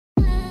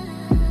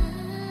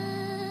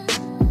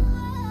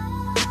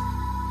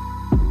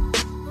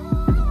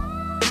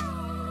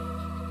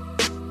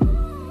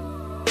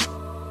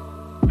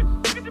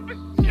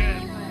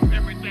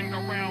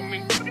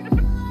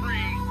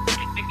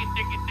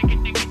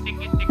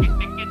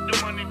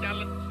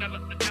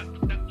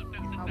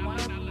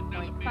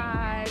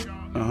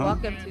Uh-huh.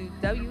 Welcome to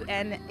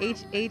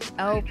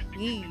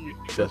WNHHLP.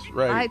 That's I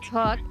right.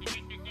 talk.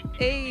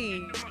 Hey.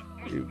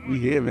 We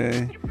here,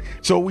 man.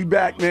 So we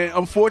back, man.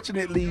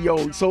 Unfortunately,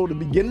 yo, so the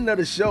beginning of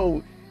the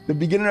show,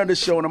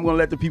 and I'm gonna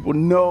let the people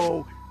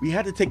know we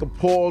had to take a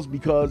pause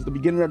because the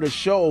beginning of the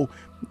show,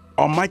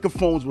 our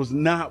microphones was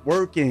not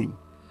working.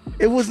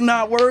 It was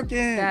not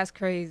working. That's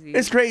crazy.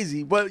 It's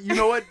crazy, but you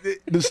know what?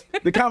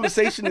 The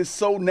conversation is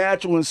so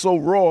natural and so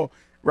raw,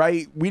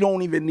 right? We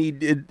don't even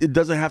need it. It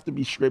doesn't have to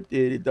be scripted.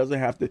 It doesn't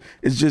have to.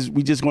 It's just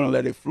we just going to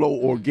let it flow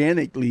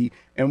organically,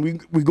 and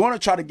we're going to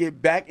try to get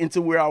back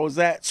into where I was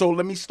at. So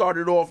let me start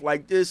it off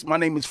like this. My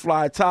name is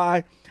Fly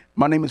Ty.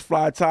 My name is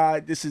Fly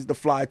Ty. This is the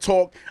Fly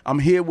Talk. I'm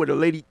here with a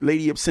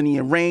Lady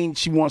Obsidian Rain.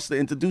 She wants to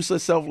introduce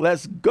herself.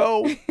 Let's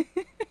go.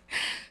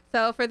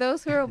 So, for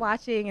those who are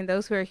watching and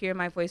those who are hearing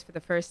my voice for the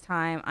first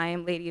time, I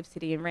am Lady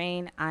Obsidian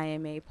Rain. I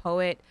am a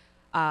poet.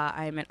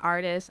 I am an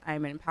artist. I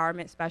am an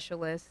empowerment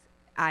specialist.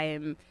 I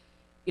am,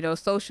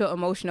 social,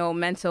 emotional,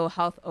 mental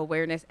health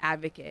awareness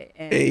advocate.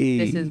 And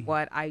this is Hey.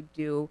 what I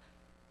do,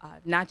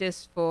 not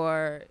just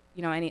for,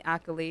 any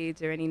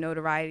accolades or any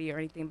notoriety or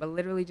anything, but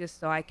literally just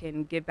so I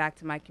can give back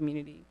to my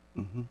community.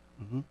 And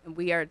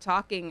we are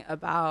talking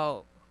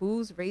about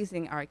who's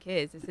raising our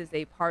kids. This is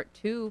a part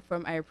two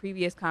from our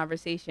previous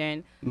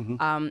conversation,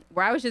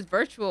 where I was just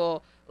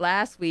virtual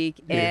last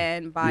week, Yeah.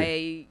 and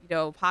by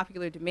Yeah.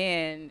 popular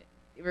demand,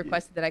 it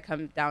requested that I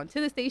come down to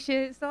the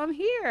station. So I'm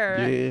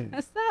here. Yeah.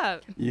 What's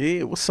up?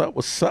 Yeah, what's up?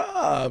 What's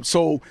up?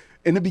 So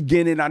in the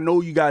beginning, I know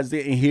you guys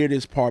didn't hear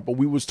this part, but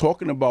we was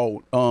talking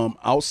about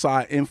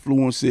outside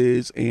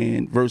influences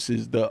and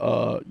versus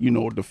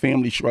the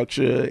family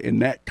structure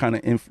and that kind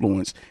of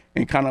influence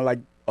and kind of like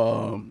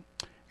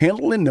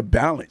handling the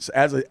balance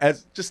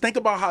as just think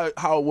about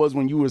how it was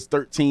when you was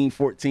 13,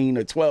 14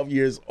 or 12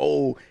 years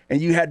old and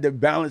you had the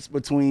balance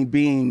between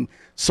being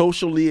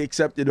socially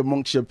accepted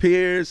amongst your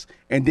peers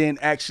and then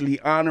actually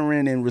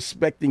honoring and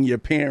respecting your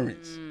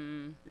parents,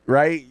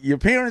 right? Your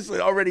parents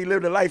already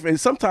lived a life, and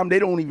sometimes they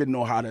don't even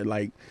know how to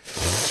like.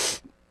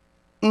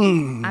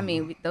 I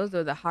mean, those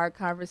are the hard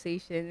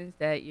conversations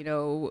that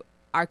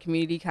our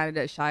community kind of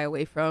does shy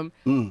away from.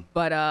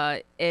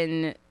 But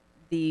in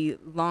the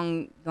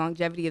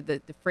longevity of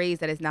the phrase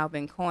that has now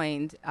been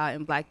coined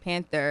in Black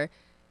Panther,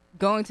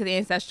 going to the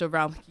ancestral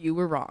realm, you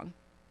were wrong.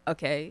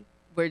 Okay,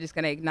 we're just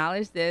gonna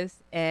acknowledge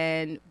this,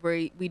 and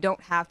we don't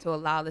have to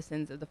allow the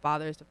sins of the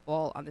fathers to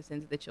fall on the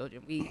sins of the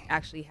children. We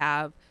actually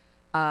have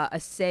a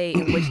say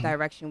in which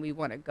direction we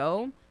want to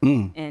go,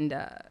 and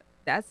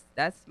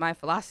that's my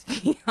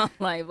philosophy on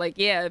life. Like,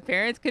 yeah,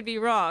 parents could be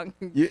wrong.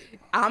 Yeah,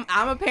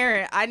 I'm a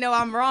parent. I know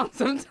I'm wrong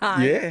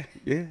sometimes. yeah,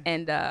 yeah.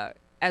 And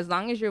as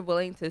long as you're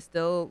willing to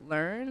still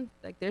learn,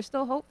 like there's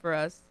still hope for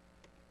us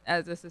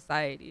as a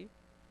society.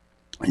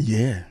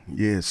 Yeah,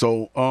 yeah.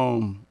 So,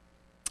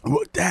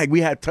 well, dag, we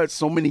had touched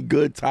so many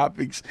good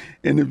topics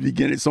in the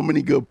beginning, so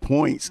many good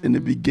points in the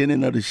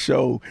beginning of the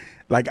show.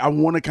 Like, I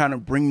want to kind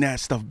of bring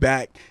that stuff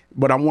back,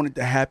 but I want it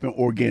to happen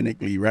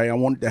organically, right? I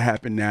want it to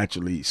happen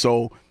naturally.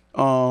 So,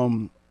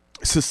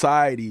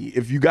 society.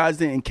 If you guys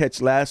didn't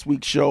catch last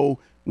week's show,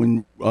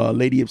 when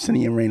Lady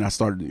Obsidian Rain,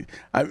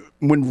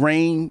 when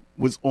Rain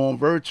was on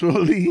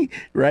virtually,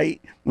 right?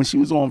 When she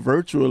was on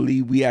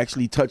virtually, we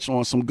actually touched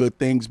on some good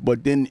things,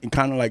 but then it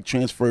kind of like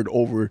transferred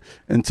over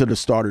into the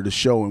start of the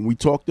show, and we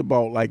talked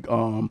about like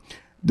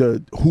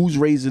the who's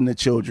raising the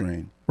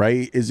children,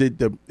 right? Is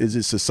it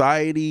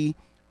society?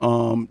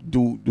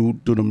 Do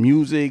the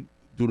music,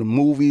 do the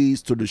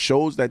movies, to the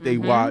shows that they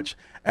watch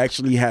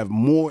actually have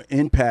more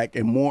impact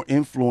and more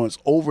influence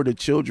over the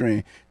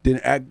children than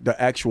the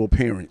actual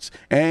parents?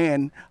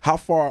 And how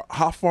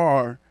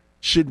far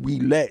should we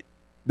let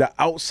the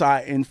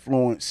outside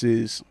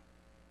influences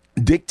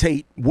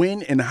dictate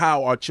when and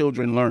how our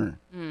children learn?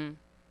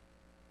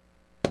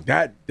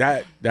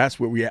 That's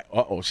where we at.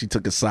 Uh-oh, she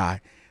took a sigh.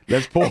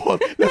 Let's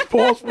pause. Let's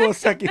pause for a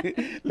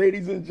second,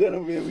 ladies and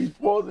gentlemen. We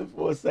pausing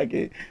for a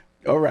second.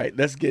 All right,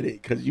 let's get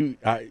it because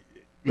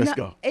let's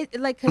go.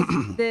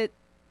 Cause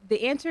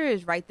the answer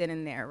is right then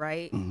and there,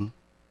 right?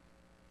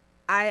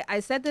 I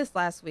said this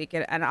last week,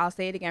 and I'll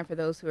say it again for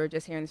those who are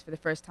just hearing this for the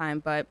first time.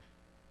 But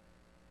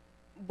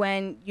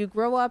when you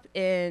grow up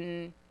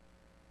in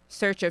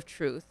search of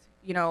truth,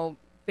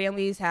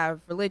 families have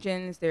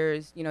religions.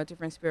 There's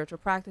different spiritual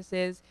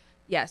practices.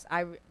 Yes,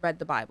 I read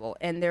the Bible,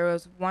 and there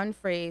was one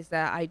phrase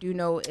that I do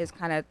know is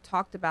kind of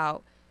talked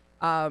about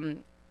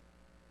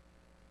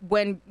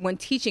when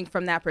teaching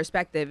from that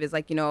perspective is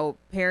like,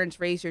 parents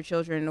raise your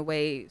children in a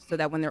way so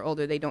that when they're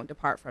older they don't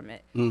depart from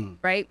it,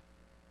 right?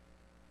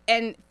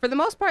 And for the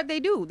most part they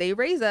do. They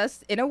raise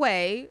us in a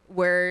way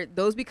where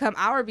those become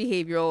our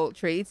behavioral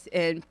traits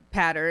and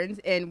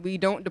patterns, and we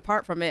don't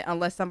depart from it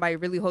unless somebody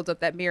really holds up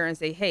that mirror and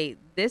say, hey,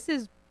 this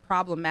is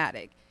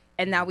problematic.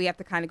 And now we have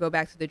to kind of go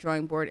back to the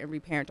drawing board and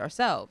reparent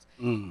ourselves.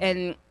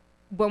 And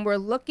when we're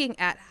looking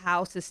at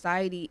how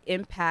society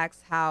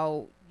impacts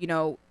how,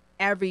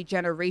 every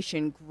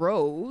generation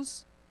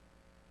grows,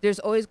 there's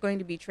always going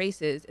to be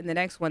traces in the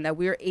next one that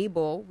we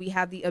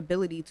have the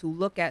ability to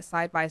look at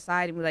side by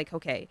side and be like,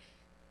 okay,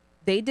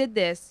 they did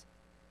this,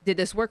 did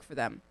this work for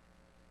them?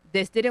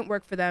 This didn't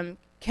work for them.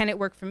 Can it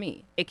work for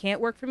me? It can't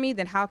work for me.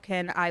 Then how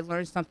can I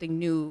learn something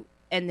new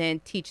and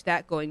then teach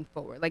that going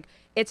forward? Like,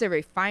 it's a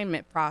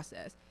refinement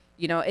process.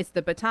 You know, it's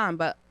the baton,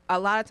 but a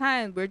lot of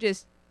times we're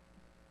just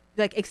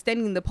like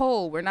extending the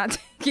pole. We're not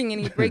taking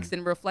any breaks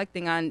and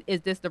reflecting on,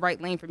 is this the right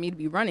lane for me to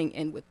be running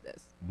in with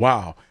this?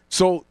 Wow.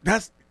 So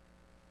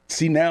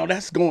now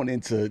that's going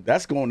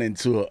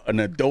into an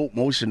adult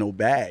emotional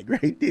bag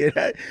right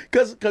there.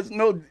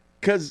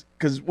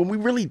 Because when we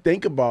really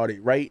think about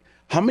it, right?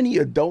 How many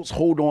adults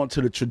hold on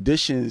to the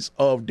traditions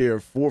of their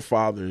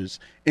forefathers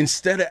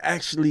instead of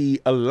actually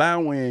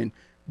allowing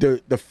the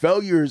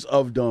failures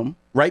of them,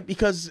 right?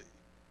 Because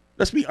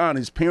let's be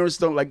honest, parents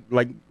don't,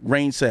 like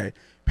Rain said,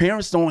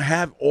 parents don't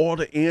have all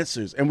the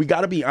answers, and we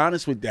got to be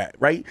honest with that,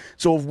 right?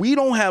 So if we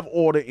don't have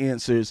all the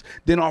answers,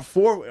 then our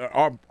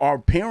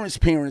parents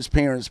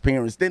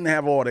didn't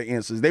have all the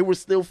answers. They were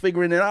still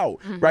figuring it out,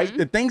 right?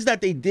 The things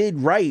that they did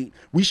right,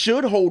 we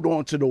should hold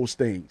on to those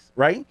things,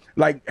 right?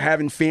 Like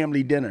having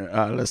family dinner.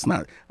 Let's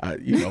not,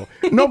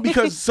 no,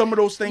 because some of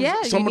those things,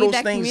 Yeah, some you of need those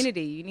that things.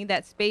 community. You need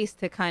that space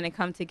to kind of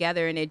come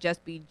together and it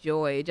just be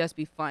joy, it just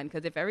be fun.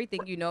 Because if everything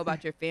you know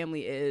about your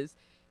family is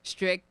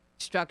strict,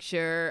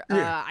 structure,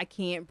 I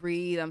can't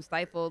breathe, I'm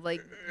stifled,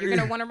 like, you're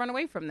gonna want to run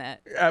away from that.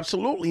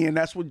 Absolutely, and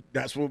that's what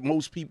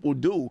most people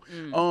do.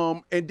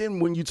 And then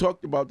when you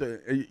talked about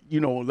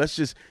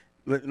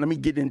let me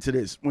get into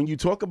this. When you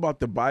talk about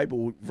the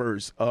Bible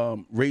verse,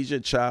 raise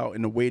your child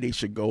in the way they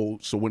should go,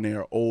 so when they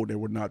are old, they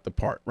will not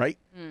depart. Right?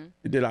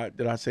 Did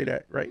I say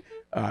that right?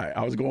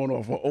 I was going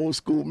off an old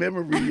school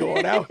memory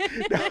on out.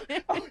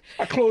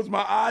 I closed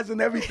my eyes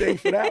and everything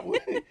for that one.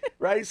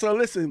 Right? So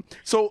listen.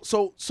 So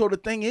the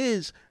thing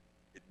is,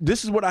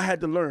 this is what I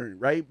had to learn,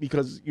 right?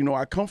 Because,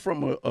 I come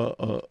from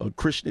a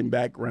Christian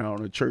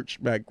background, a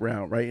church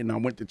background, right? And I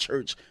went to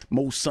church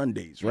most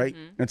Sundays, right?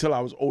 Until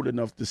I was old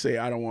enough to say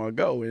I don't want to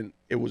go, and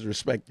it was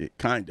respected,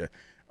 kind of.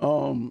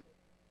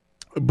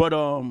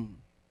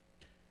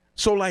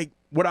 So like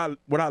what I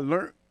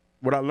learned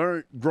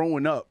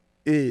growing up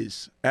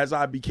is, as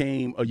I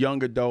became a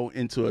young adult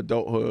into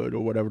adulthood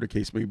or whatever the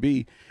case may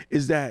be,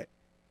 is that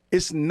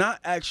it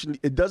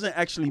doesn't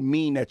actually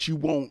mean that you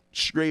won't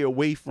stray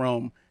away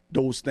from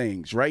those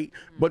things, right?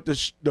 But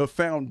the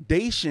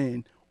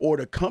foundation or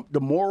the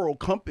moral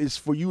compass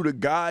for you to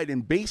guide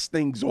and base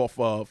things off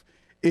of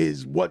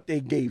is what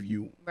they gave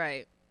you.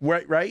 Right.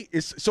 Right.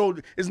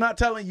 It's not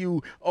telling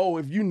you, oh,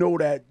 if you know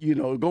that,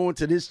 going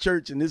to this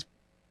church and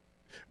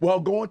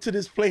going to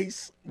this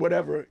place,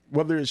 whether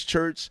it's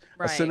church,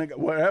 a synagogue,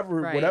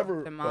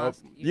 whatever, the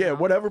mosque,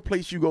 whatever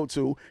place you go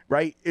to,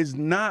 right, is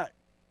not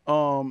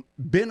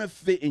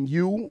benefiting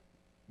you,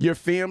 your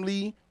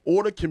family,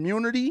 or the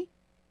community.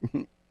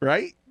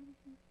 Right?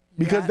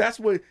 Because that's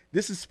what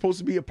this is supposed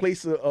to be, a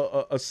place,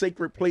 a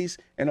sacred place,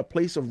 and a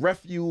place of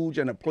refuge,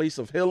 and a place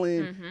of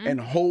healing and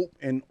hope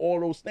and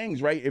all those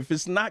things, right? If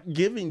it's not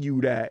giving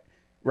you that,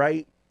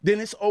 right, then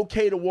it's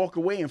okay to walk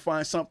away and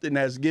find something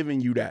that's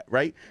giving you that,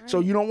 right? So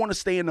you don't want to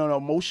stay in an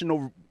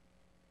emotionally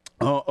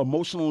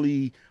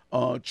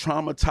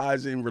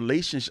traumatizing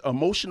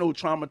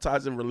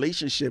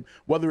relationship,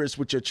 whether it's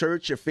with your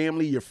church, your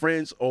family, your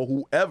friends, or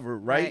whoever,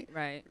 right?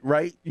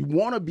 Right. You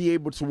want to be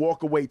able to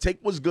walk away, take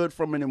what's good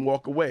from it and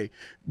walk away.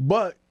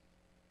 But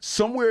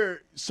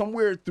somewhere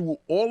through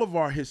all of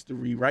our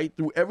history, right,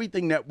 through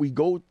everything that we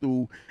go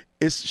through,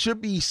 it should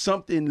be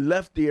something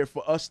left there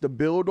for us to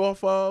build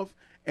off of,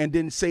 and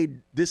then say,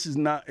 this is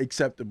not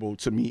acceptable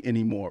to me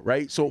anymore,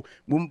 right? So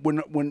when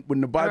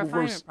the Bible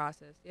verse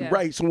process, yeah.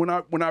 Right. So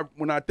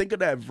when I think of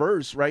that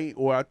verse, right,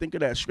 or I think of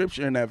that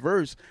scripture in that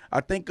verse,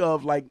 I think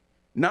of, like,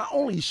 not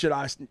only should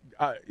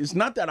it's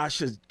not that I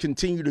should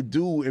continue to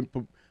do and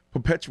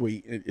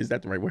perpetuate. Is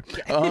that the right word?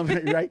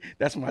 Right.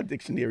 That's my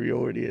dictionary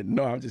over there.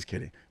 No, I'm just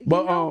kidding.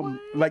 But I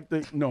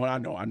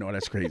know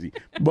that's crazy.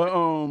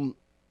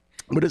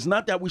 But it's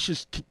not that we should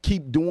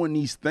keep doing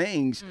these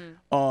things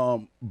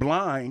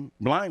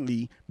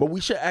blindly, but we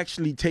should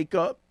actually take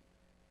up,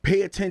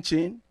 pay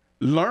attention,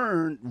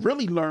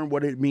 really learn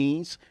what it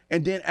means,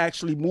 and then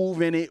actually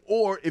move in it.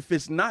 Or if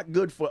it's not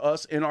good for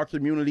us in our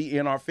community,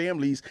 in our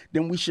families,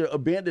 then we should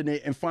abandon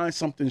it and find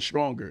something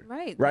stronger.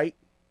 Right.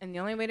 And the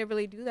only way to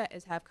really do that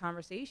is have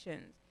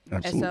conversations.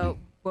 Absolutely. And so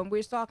when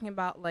we're talking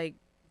about, like,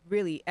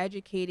 really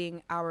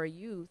educating our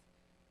youth,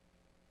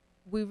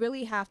 we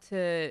really have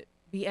to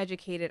be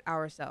educated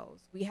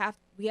ourselves. We have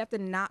to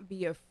not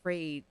be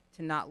afraid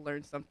to not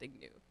learn something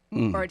new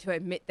or to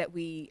admit that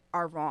we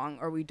are wrong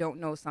or we don't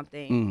know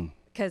something.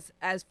 Because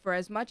as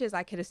much as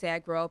I could have said I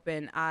grew up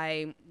and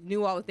I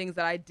knew all the things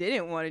that I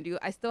didn't want to do,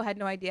 I still had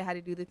no idea how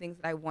to do the things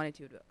that I wanted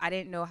to do. I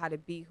didn't know how to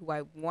be who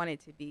I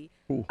wanted to be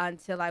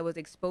until I was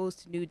exposed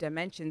to new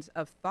dimensions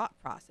of thought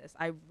process.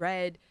 I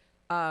read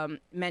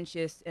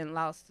Mencius and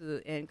Lao Tzu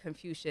and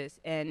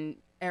Confucius and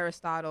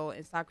Aristotle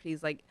and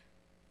Socrates. Like,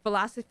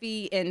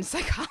 philosophy and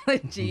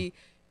psychology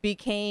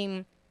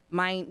became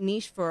my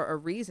niche for a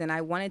reason.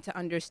 I wanted to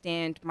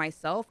understand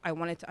myself. I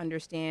wanted to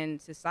understand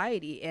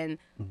society. And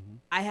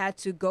I had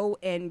to go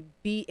and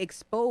be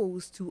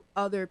exposed to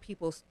other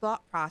people's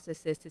thought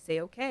processes to say,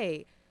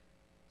 okay,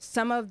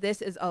 some of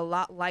this is a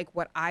lot like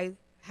what I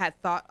had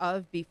thought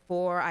of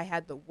before I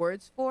had the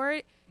words for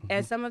it.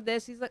 And some of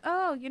this, he's like,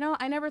 oh,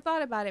 I never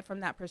thought about it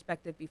from that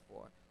perspective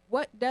before.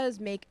 What does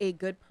make a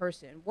good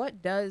person?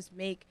 What does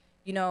make,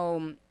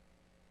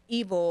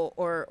 evil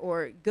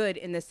or good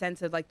in the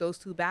sense of like those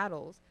two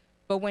battles?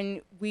 But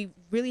when we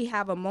really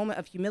have a moment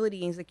of humility,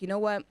 and he's like, you know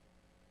what?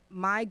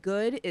 My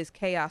good is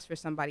chaos for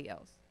somebody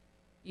else.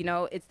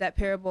 It's that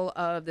parable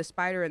of the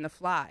spider and the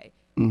fly.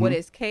 What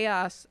is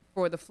chaos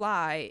for the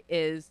fly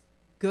is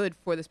good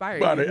for the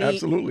spider.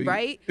 Absolutely.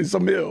 Right? It's a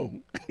meal.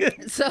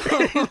 So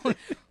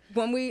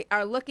when we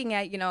are looking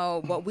at,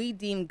 what we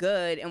deem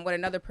good and what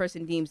another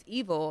person deems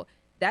evil,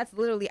 that's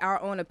literally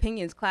our own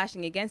opinions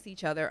clashing against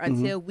each other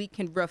until we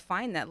can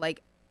refine that.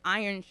 Like,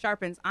 iron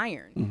sharpens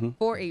iron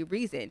for a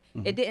reason.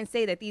 It didn't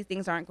say that these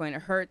things aren't going to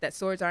hurt, that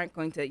swords aren't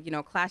going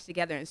to, clash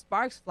together and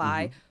sparks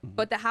fly,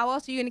 but how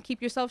else are you going to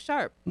keep yourself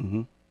sharp?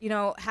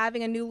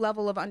 Having a new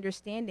level of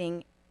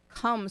understanding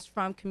comes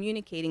from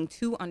communicating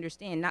to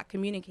understand, not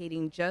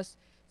communicating just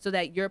so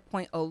that your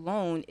point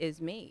alone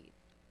is made.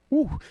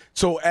 Ooh.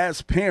 So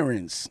as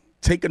parents,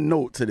 take a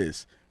note to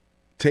this.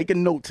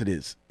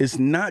 It's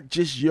not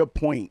just your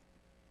point.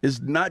 It's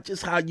not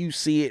just how you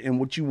see it and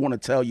what you want to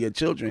tell your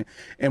children.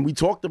 And we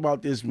talked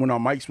about this when our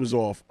mics was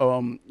off.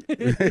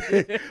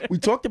 We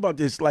talked about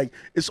this. Like,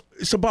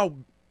 it's about,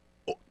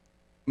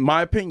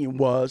 my opinion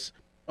was,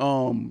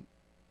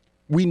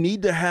 we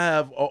need to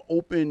have an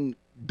open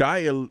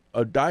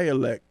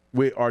dialect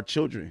with our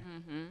children,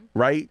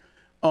 right?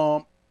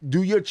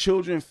 Do your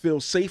children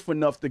feel safe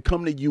enough to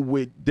come to you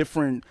with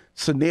different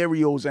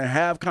scenarios and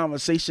have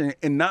conversation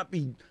and not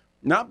be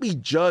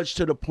judged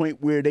to the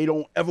point where they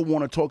don't ever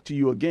want to talk to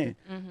you again,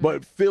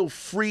 but feel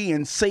free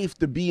and safe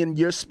to be in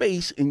your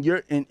space and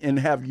and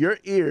have your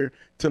ear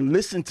to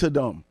listen to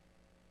them,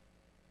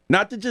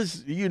 not to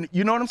just you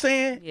know what I'm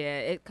saying?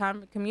 Yeah,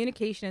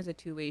 communication is a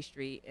two-way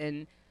street,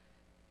 and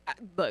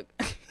look,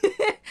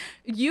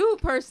 you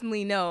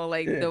personally know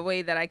the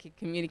way that I can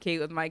communicate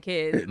with my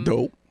kids.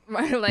 Dope.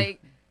 Right,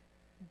 like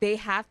they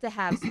have to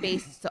have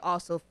space to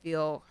also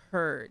feel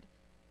heard.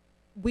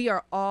 We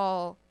are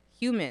all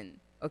human.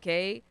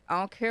 Okay, I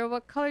don't care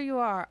what color you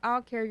are. I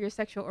don't care your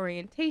sexual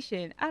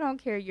orientation. I don't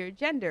care your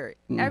gender.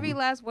 Every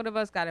last one of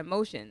us got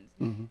emotions.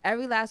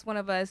 Every last one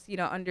of us,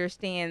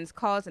 understands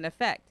cause and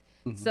effect.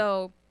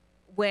 So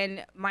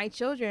when my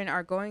children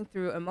are going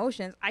through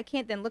emotions, I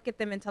can't then look at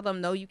them and tell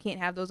them, no, you can't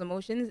have those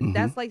emotions.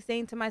 That's like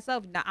saying to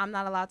myself, no, I'm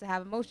not allowed to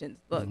have emotions.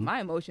 Look,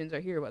 my emotions are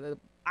here whether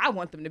I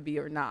want them to be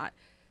or not.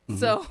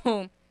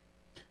 So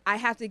I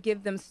have to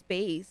give them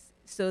space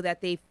so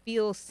that they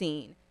feel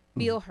seen,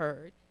 feel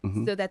heard,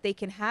 so that they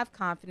can have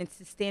confidence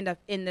to stand up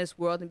in this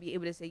world and be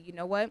able to say, you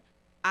know what,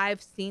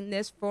 I've seen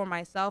this for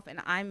myself and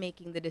I'm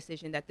making the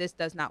decision that this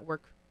does not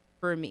work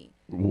for me.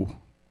 Ooh.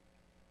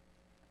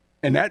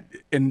 And that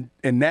in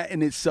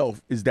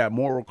itself is that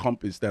moral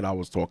compass that I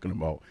was talking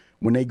about.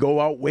 When they go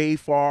out way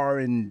far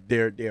and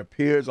their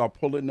peers are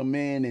pulling them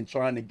in and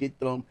trying to get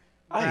them.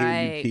 I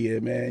hear you,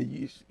 kid,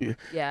 man.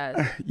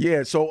 Yes.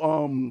 Yeah.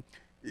 So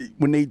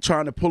when they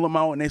trying to pull them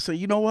out and they say,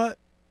 you know what?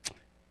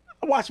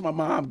 I watched my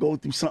mom go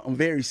through something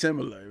very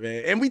similar,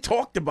 man. And we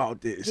talked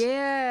about this.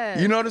 Yeah.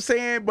 You know what I'm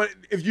saying? But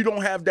if you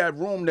don't have that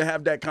room to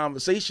have that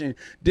conversation,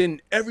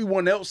 then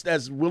everyone else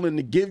that's willing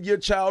to give your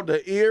child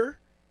the ear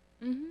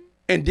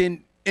and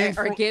then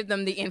or give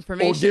them the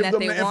information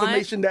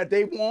information that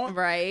they want,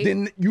 right?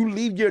 Then you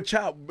leave your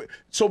child.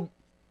 So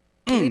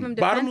leave them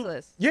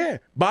defenseless.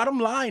 Bottom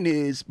line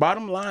is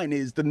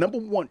the number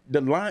one,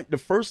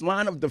 the first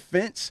line of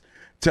defense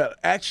to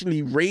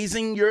actually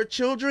raising your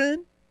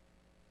children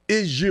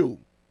is you.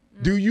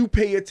 Do you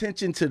pay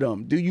attention to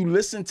them? Do you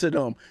listen to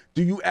them?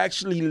 Do you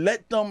actually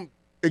let them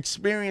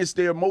experience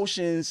their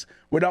emotions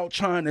without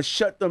trying to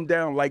shut them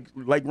down? Like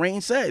Rain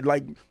said,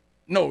 like,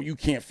 no, you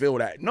can't feel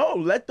that. No,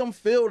 let them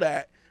feel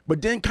that,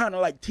 but then kind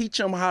of like teach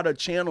them how to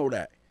channel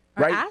that.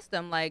 Right? Or ask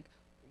them like,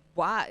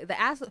 why?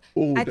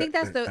 I think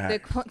that's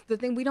the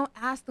thing. We don't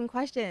ask them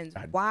questions.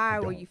 Why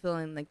were you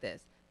feeling like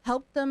this?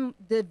 Help them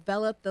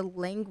develop the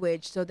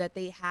language so that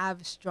they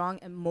have strong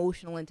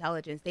emotional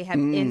intelligence. They have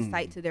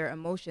insight to their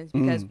emotions,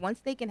 because once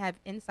they can have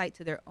insight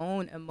to their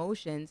own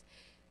emotions,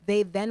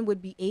 they then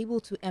would be able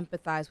to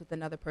empathize with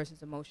another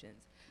person's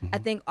emotions. I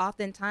think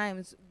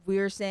oftentimes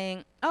we're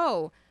saying,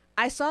 oh,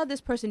 I saw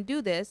this person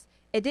do this.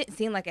 It didn't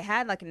seem like it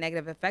had like a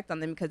negative effect on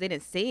them because they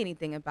didn't say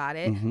anything about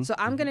it. So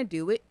I'm going to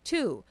do it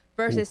too.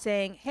 Versus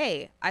saying,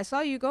 hey, I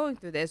saw you going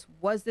through this.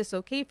 Was this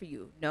okay for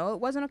you? No, it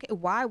wasn't okay.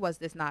 Why was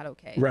this not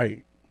okay?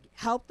 Right.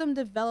 Help them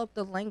develop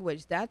the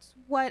language. That's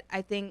what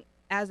I think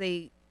as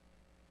a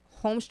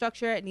home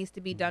structure, it needs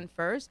to be done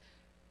first.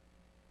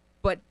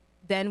 But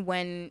then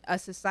when a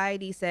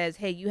society says,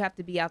 hey, you have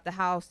to be out the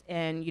house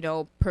and,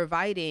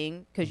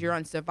 providing because you're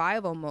on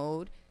survival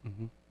mode,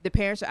 the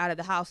parents are out of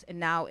the house, and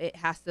now it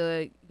has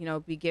to,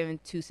 be given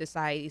to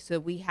society. So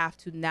we have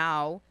to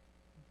now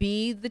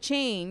be the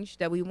change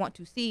that we want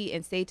to see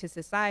and say to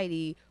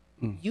society,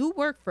 you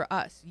work for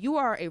us. You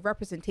are a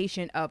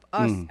representation of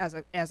us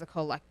as a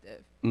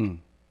collective,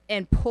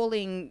 and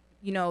pulling,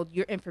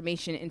 your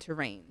information into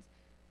reins.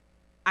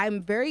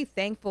 I'm very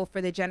thankful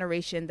for the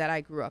generation that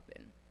I grew up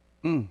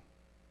in.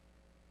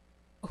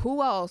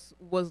 Who else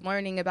was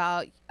learning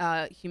about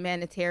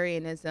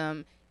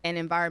humanitarianism and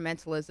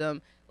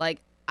environmentalism? Like,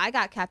 I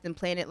got Captain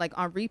Planet like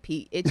on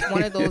repeat. It's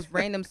one of those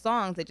random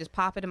songs that just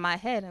pop into my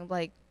head, and I'm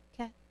like,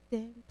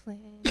 Captain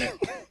Planet,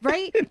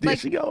 right? There like,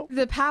 she go.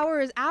 The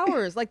power is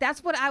ours. Like,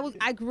 that's what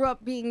I grew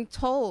up being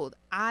told.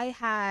 I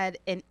had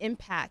an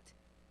impact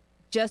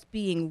just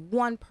being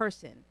one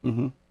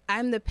person.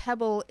 I'm the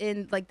pebble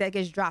in like that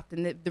gets dropped,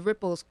 and the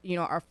ripples,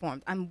 are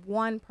formed. I'm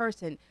one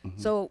person.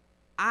 So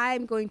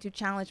I'm going to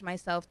challenge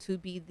myself to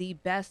be the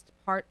best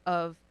part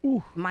of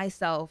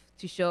myself,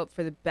 to show up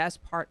for the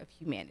best part of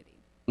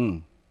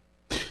humanity.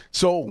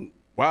 So,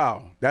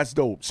 wow, that's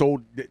dope.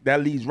 So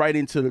that leads right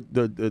into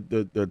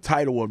the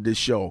title of this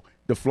show,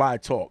 The Fly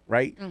Talk,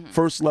 right?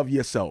 First, love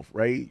yourself,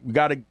 right? We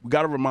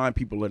gotta remind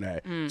people of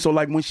that. So,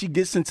 like, when she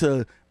gets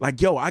into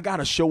like, yo, I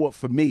gotta show up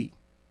for me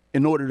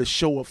in order to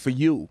show up for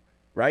you,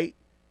 right?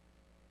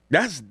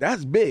 That's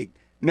big.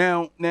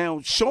 Now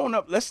showing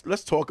up.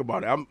 Let's talk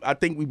about it. I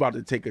think we about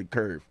to take a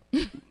curve.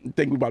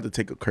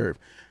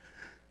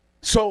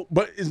 So,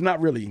 but it's not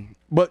really.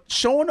 But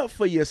showing up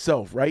for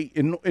yourself, right?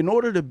 In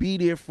order to be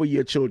there for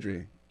your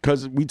children,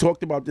 because we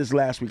talked about this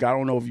last week. I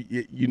don't know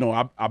if you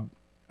know.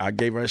 I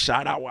gave her a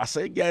shout out. I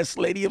said, yes,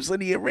 Lady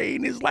Obsidian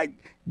Rain is like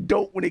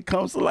dope when it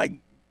comes to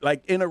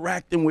like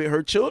interacting with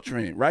her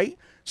children, right?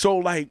 So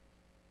like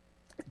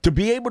to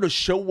be able to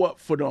show up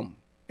for them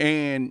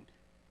and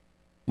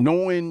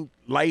knowing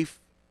life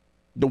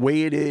the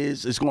way it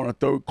is, it's going to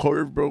throw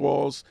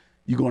curveballs.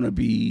 You're going to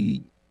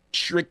be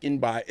stricken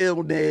by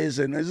illness,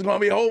 and there's going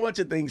to be a whole bunch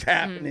of things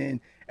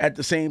happening at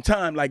the same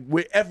time. Like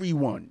with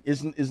everyone,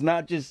 it's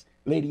not just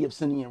Lady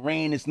Obsidian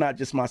Rain. It's not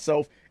just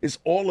myself. It's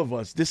all of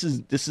us. This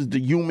is the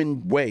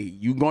human way.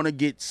 You're going to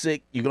get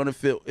sick. You're going to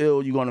feel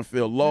ill. You're going to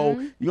feel low.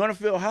 You're going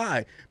to feel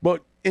high.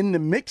 But in the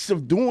mix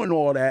of doing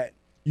all that,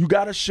 you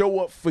got to show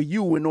up for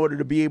you in order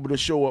to be able to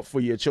show up for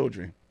your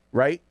children,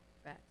 right?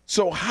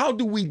 So how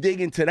do we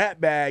dig into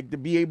that bag to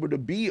be able to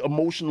be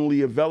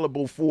emotionally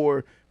available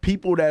for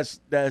people that's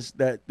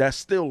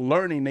still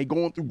learning? They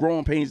going through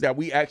growing pains that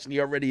we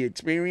actually already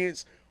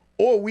experienced,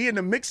 or we in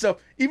the mix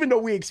of, even though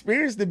we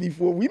experienced it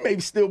before, we may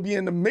still be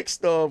in the mix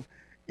of,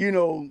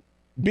 being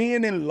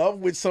in love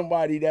with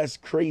somebody that's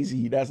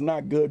crazy, that's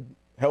not good,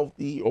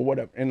 healthy, or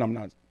whatever. And I'm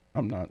not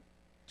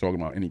talking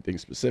about anything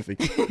specific,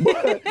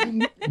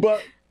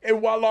 but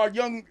and while our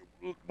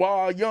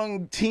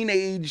young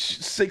teenage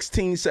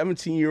 16,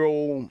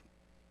 17-year-old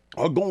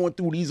are going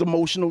through these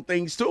emotional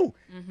things too.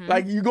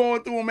 Like you're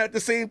going through them at the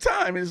same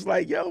time. And it's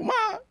like, yo,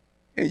 Ma.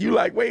 And you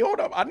like, wait, hold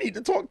up. I need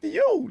to talk to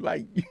you.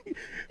 Like,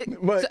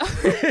 but.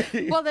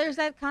 Well, there's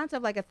that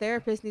concept, like a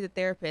therapist needs a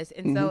therapist.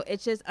 And so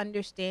it's just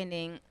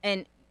understanding.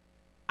 And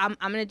I'm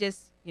going to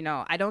just,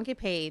 I don't get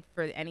paid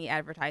for any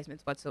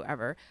advertisements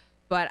whatsoever.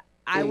 But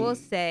I will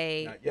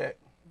say. Not yet.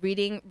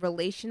 Reading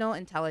Relational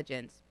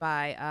Intelligence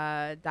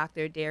by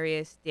Dr.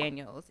 Darius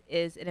Daniels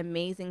is an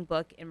amazing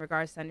book in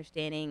regards to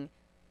understanding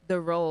the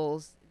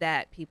roles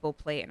that people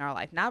play in our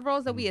life. Not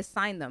roles that we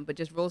assign them, but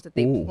just roles that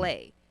they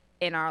play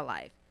in our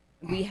life.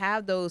 We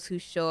have those who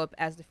show up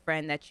as the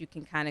friend that you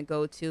can kind of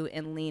go to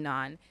and lean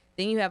on.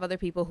 Then you have other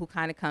people who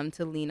kind of come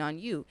to lean on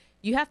you.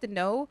 You have to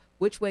know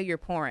which way you're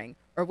pouring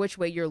or which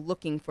way you're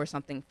looking for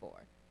something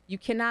for. You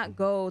cannot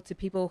go to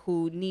people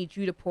who need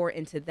you to pour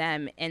into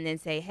them and then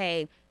say,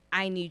 hey,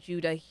 I need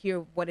you to hear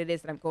what it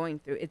is that I'm going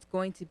through. It's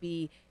going to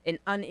be an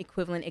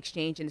unequivalent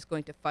exchange, and it's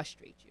going to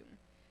frustrate you.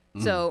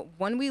 So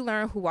when we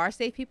learn who our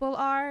safe people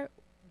are,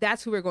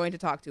 that's who we're going to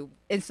talk to.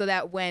 And so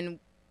that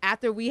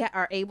after we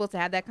are able to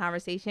have that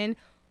conversation,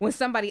 when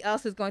somebody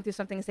else is going through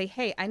something and say,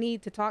 hey, I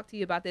need to talk to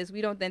you about this,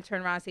 we don't then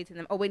turn around and say to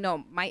them, oh, wait,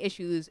 no, my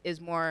issue is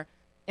more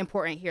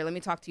important here. Let me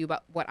talk to you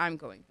about what I'm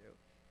going through.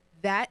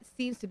 That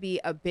seems to be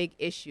a big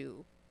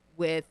issue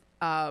with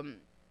a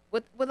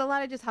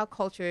lot of just how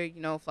culture,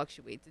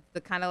 fluctuates. It's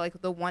the kind of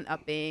like the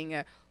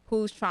one-upping,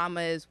 whose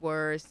trauma is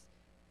worse,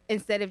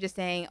 instead of just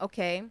saying,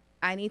 okay,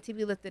 I need to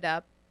be lifted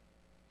up.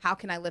 How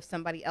can I lift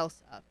somebody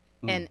else up?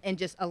 And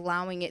just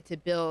allowing it to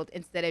build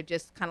instead of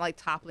just kind of like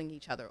toppling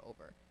each other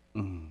over.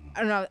 I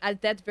don't know.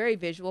 That's very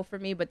visual for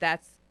me, but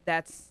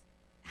that's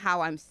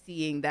how I'm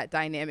seeing that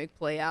dynamic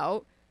play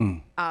out.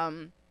 And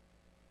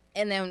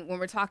then when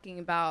we're talking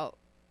about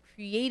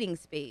creating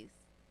space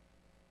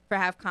for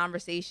have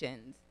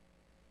conversations,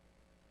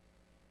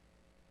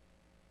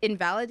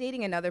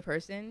 invalidating another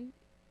person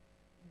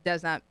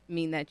does not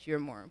mean that you're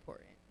more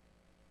important.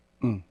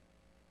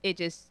 It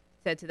just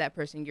said to that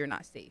person, you're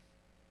not safe.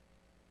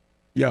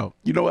 Yo,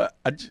 you know what?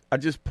 I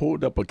just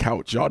pulled up a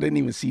couch. Y'all didn't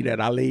even see that.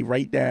 I laid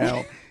right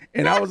down.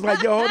 And I was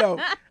like, yo, hold up.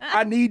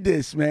 I need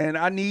this, man.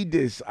 I need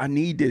this.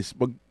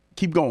 But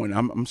keep going.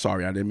 I'm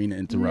sorry. I didn't mean to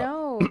interrupt.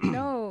 No,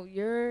 no,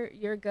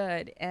 you're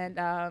good.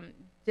 And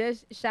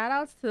just shout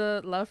outs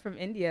to Love from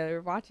India.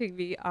 They're watching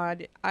me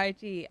on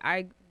IG.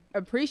 I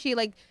appreciate,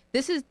 like,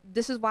 this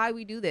is why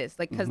we do this.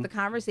 Like, because the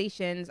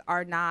conversations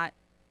are not,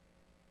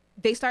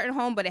 they start at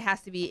home, but it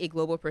has to be a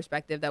global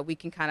perspective that we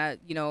can kind of,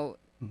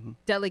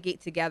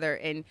 delegate together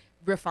and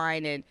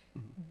refine and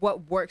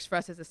what works for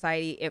us as a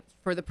society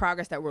for the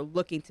progress that we're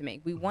looking to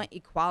make. We want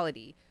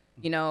equality.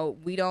 We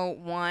don't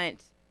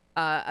want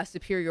a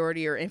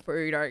superiority or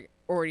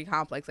inferiority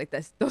complex like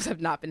this. Those have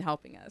not been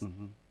helping us.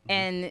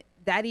 And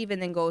that even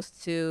then goes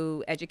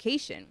to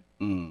education.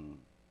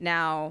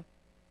 Now,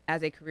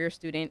 as a career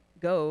student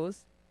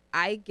goes,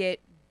 I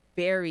get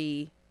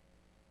very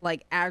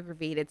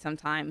aggravated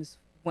sometimes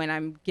when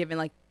I'm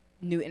given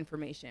new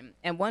information.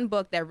 And one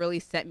book that really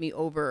set me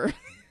over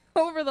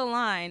over the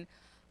line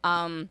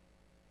was,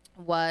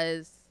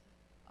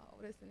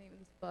 what is the name of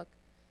this book?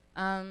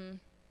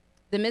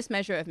 The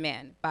Mismeasure of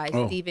Man by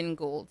Stephen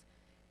Gould.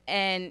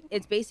 And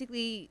it's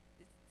basically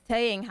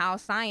saying how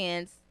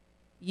science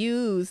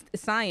used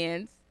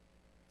science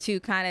to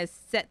kind of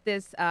set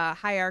this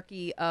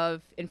hierarchy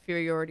of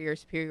inferiority or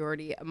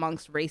superiority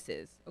amongst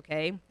races.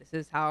 Okay, this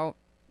is how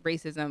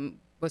racism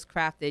was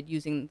crafted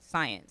using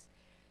science.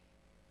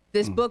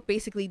 This book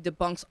basically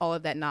debunks all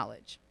of that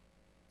knowledge.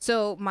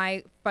 So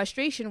my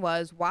frustration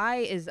was, why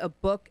is a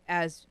book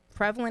as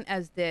prevalent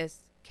as this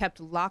kept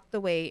locked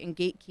away and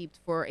gatekept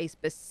for a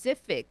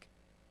specific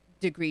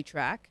degree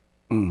track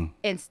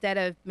instead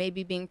of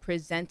maybe being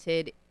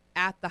presented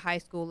at the high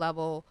school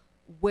level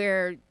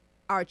where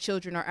our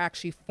children are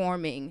actually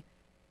forming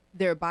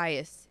their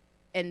bias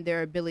and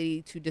their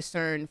ability to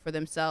discern for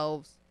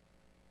themselves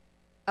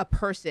a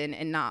person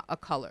and not a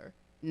color,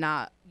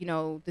 not,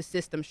 the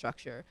system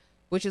structure,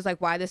 which is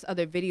why this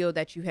other video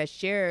that you had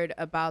shared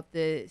about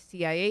the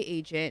CIA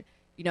agent,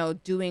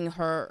 doing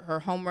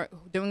her homework,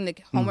 doing the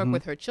homework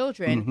with her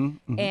children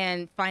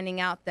and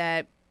finding out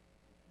that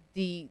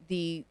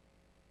the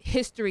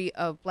history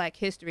of Black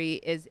history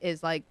is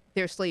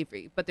there's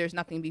slavery, but there's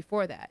nothing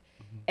before that.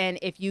 And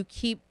if you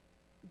keep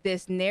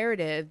this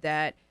narrative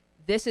that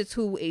this is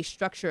who a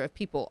structure of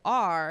people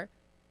are,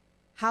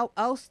 how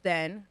else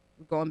then,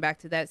 going back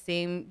to that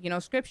same,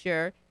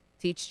 scripture,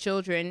 teach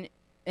children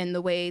in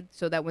the way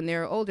so that when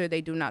they're older,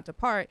 they do not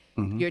depart.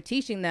 You're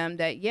teaching them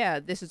that,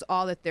 this is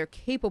all that they're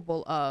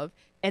capable of.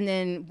 And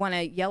then want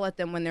to yell at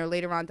them when they're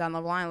later on down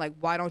the line,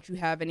 why don't you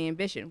have any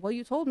ambition? Well,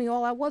 you told me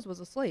all I was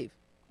a slave.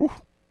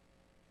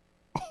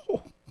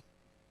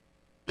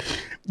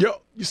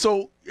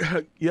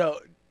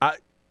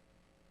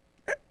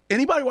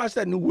 Anybody watch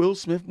that new Will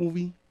Smith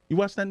movie? You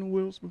watch that new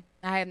Will Smith?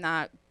 I have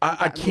not.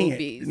 I can't.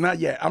 Movies. Not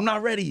yet. I'm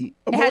not ready.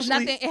 It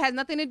has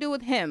nothing to do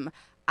with him.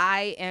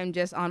 I am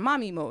just on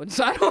mommy mode,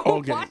 so I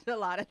don't watch a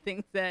lot of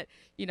things that,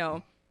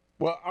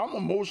 Well, I'm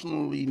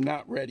emotionally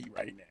not ready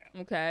right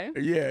now. Okay.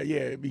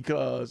 Yeah,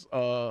 because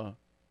I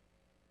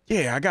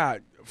got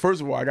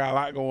a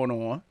lot going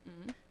on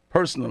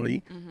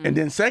personally, and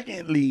then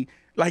secondly,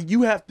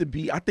 you have to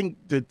be. I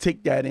think to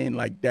take that in,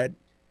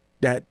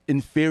 that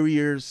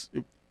inferiors.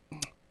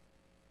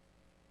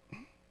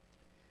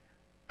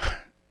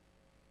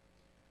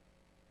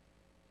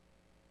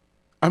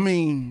 I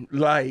mean,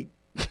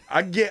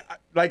 I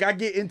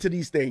get into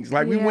these things.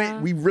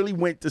 We really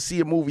went to see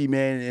a movie,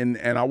 man,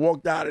 and I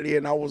walked out of there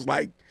and I was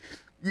like,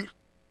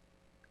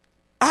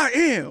 I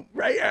am,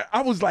 right?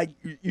 I was like,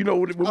 when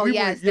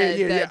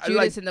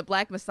Judas and the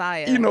Black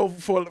Messiah.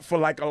 For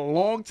a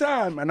long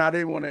time, and I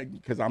didn't want to,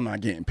 because I'm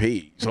not getting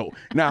paid. So,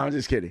 I'm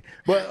just kidding.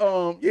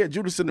 But,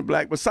 Judas and the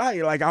Black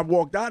Messiah, I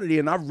walked out of there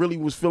and I really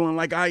was feeling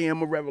like I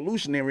am a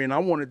revolutionary and I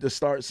wanted to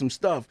start some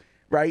stuff,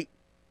 right?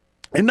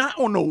 And not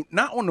on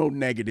no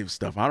negative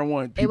stuff. I don't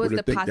want people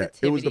to think that.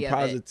 It was the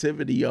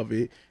positivity of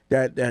it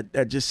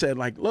that just said,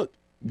 look,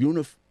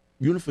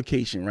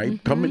 unification,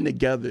 right? Coming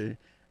together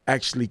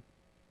actually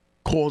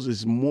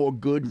causes more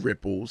good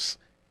ripples,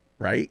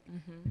 right?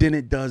 Than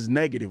it does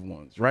negative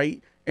ones,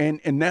 right? And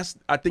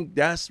I think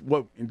that's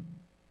what,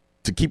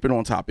 to keep it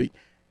on topic,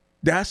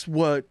 that's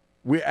what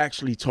we're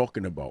actually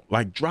talking about.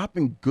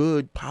 Dropping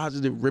good,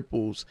 positive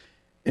ripples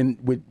and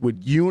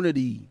with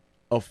unity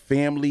of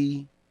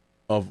family,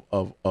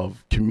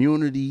 of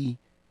community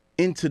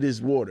into this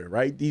water,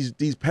 right?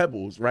 These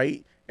pebbles,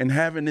 right? And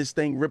having this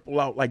thing ripple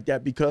out like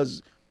that,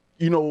 because,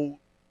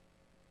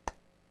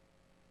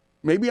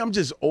 maybe I'm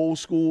just old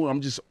school,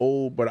 I'm just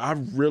old, but I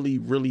really,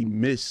 really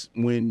miss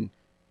when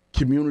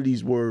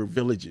communities were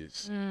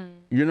villages.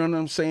 You know what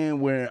I'm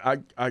saying? Where I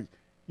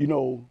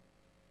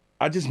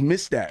just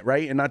miss that,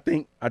 right? And I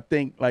think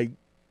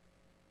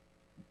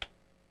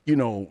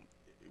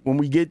when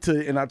we get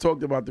to, and I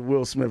talked about the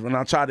Will Smith, and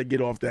I'll try to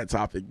get off that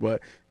topic,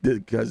 but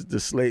because the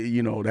slave,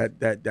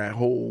 that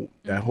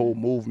whole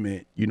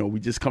movement, we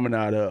just coming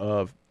out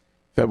of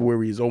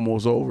February is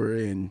almost over,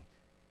 and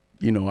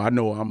I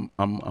know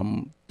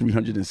I'm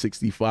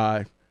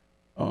 365.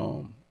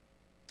 I'm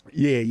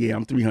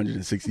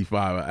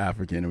 365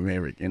 African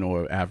American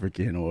or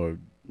African or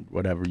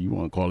whatever you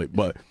want to call it.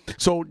 But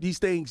so these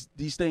things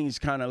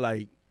kind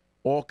of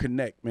all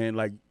connect, man.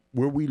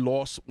 where we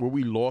lost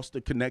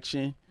the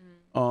connection,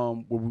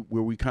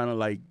 where we kind of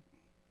like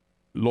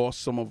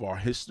lost some of our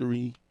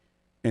history,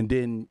 and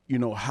then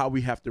how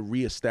we have to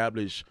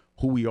reestablish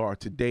who we are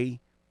today,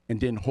 and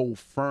then hold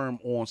firm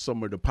on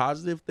some of the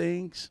positive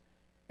things,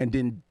 and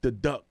then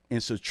deduct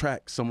and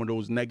subtract some of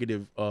those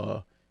negative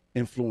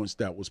influence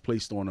that was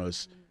placed on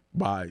us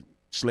by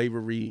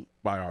slavery,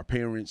 by our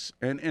parents,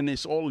 and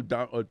it's all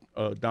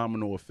a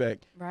domino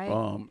effect, right?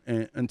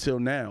 And until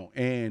now.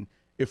 And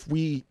if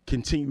we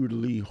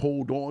continually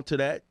hold on to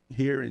that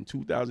here in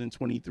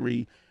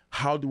 2023,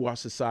 how do our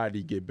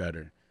society get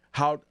better?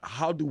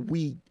 How do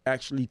we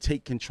actually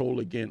take control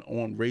again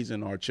on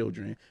raising our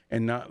children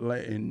and not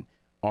letting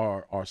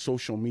our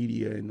social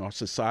media and our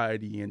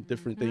society and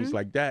different things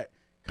like that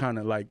kind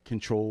of like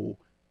control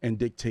and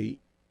dictate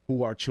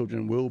who our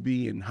children will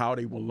be and how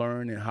they will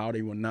learn and how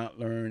they will not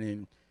learn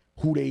and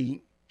who they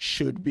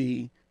should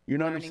be. You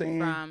know Learning what I'm saying?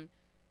 From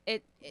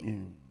it,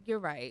 you're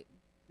right.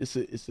 It's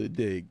a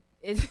dig.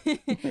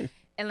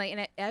 And like,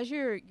 and as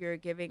you're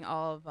giving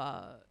all of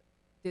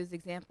those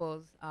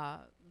examples,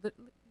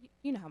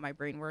 you know how my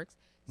brain works.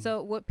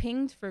 So what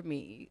pinged for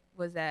me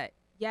was that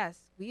yes,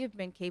 we have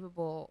been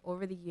capable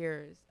over the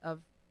years of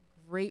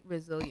great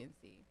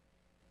resiliency.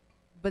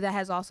 But that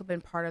has also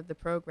been part of the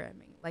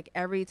programming. Like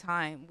every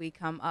time we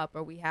come up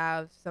or we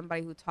have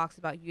somebody who talks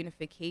about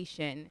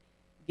unification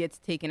gets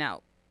taken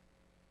out.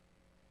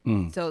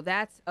 So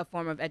that's a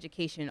form of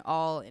education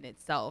all in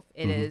itself.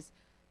 It is,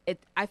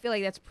 I feel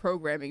like that's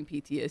programming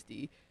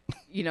PTSD,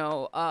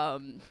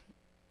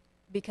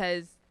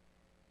 because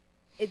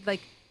it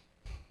like,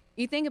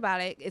 you think about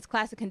it, it's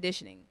classic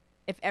conditioning.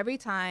 If every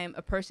time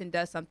a person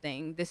does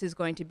something, this is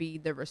going to be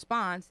the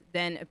response,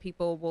 then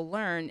people will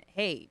learn,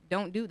 hey,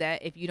 don't do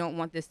that if you don't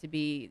want this to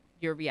be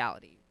your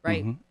reality,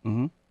 right?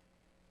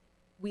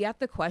 We have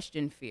to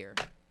question fear.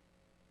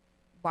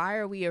 Why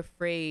are we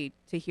afraid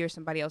to hear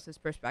somebody else's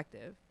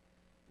perspective?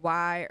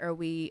 Why are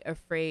we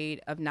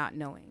afraid of not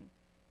knowing?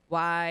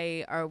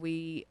 Why are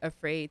we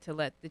afraid to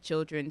let the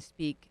children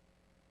speak?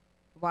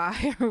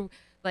 Why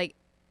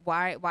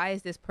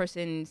is this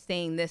person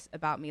saying this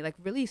about me? Like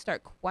really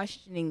start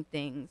questioning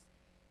things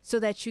so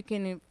that you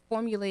can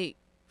formulate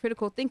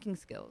critical thinking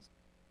skills.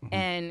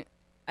 And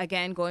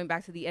again, going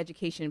back to the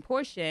education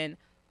portion,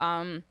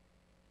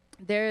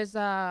 there's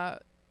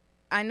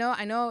I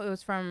know it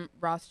was from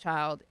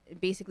Rothschild.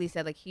 It basically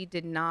said like he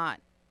did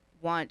not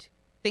want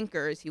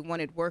thinkers, he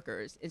wanted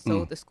workers. And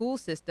so the school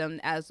system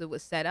as it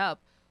was set up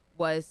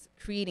was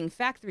creating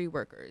factory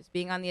workers,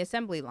 being on the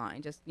assembly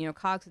line, just,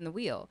 cogs in the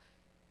wheel.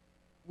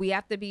 We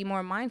have to be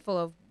more mindful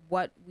of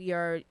what we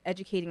are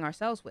educating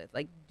ourselves with.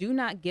 Like, do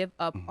not give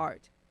up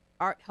art.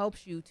 Art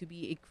helps you to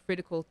be a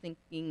critical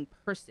thinking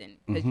person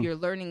because you're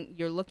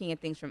looking at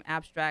things from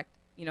abstract,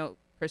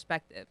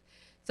 perspective.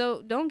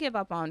 So don't give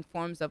up on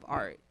forms of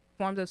art,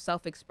 forms of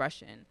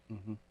self-expression.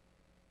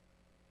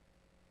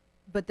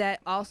 But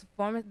that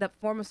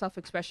form of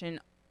self-expression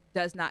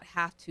does not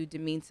have to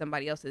demean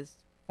somebody else's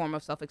form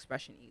of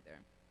self-expression either.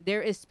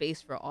 There is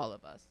space for all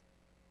of us.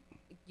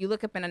 You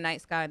look up in a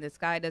night sky and the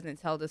sky doesn't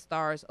tell the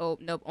stars, oh,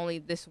 nope, only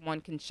this one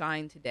can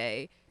shine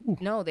today.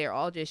 No, they're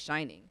all just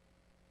shining.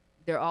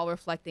 They're all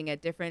reflecting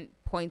at different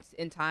points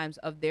in times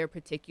of their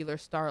particular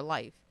star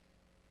life.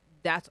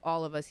 That's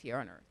all of us here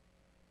on Earth.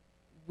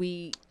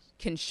 We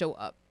can show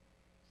up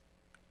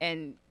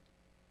and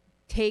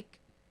take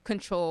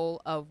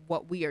control of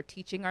what we are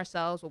teaching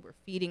ourselves, what we're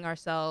feeding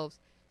ourselves,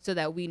 so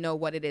that we know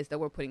what it is that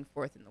we're putting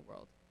forth in the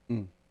world.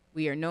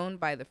 We are known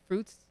by the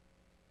fruits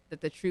that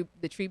the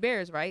tree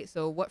bears, right?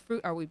 So what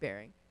fruit are we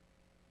bearing?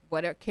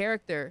 What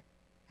character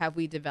have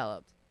we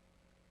developed?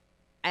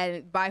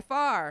 And by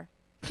far,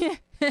 am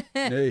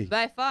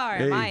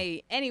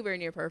I anywhere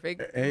near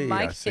perfect? Hey,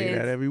 My I kids say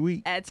that every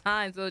week. at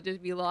times will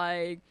just be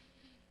like,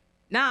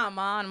 nah,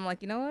 Mom. I'm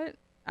like, you know what?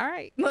 All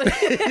right.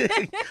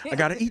 I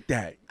gotta eat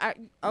that.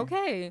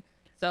 Okay.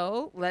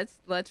 So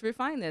let's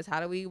refine this.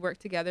 How do we work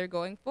together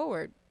going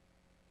forward?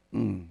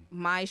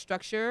 My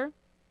structure,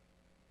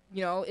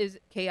 is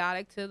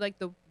chaotic to like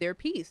their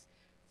piece.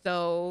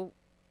 So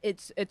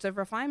it's a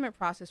refinement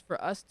process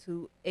for us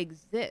to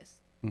exist.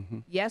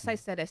 Yes, I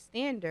set a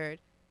standard,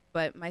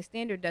 but my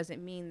standard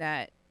doesn't mean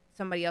that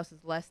somebody else is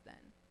less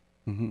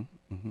than.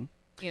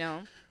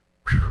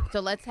 So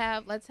let's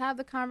have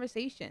the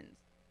conversations.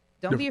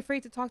 Don't be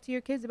afraid to talk to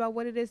your kids about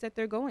what it is that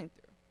they're going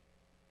through.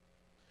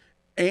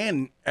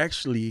 And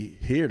actually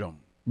hear them.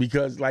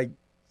 Because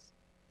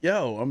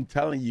I'm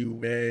telling you,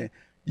 man,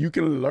 you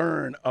can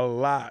learn a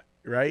lot,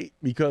 right?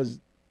 Because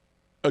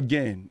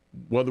again,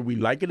 whether we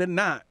like it or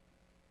not,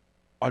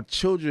 our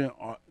children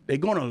they're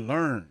gonna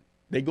learn.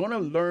 They're gonna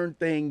learn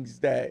things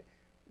that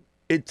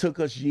it took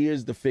us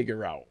years to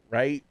figure out,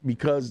 right?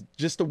 Because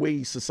just the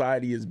way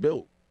society is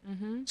built.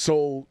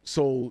 So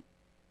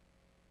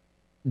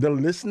the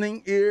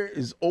listening ear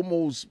is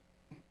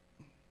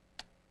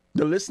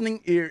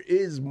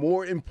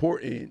more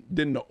important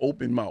than the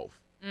open mouth.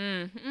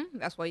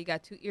 That's why you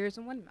got 2 ears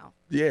and 1 mouth.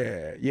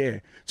 Yeah.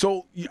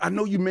 So I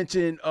know you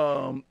mentioned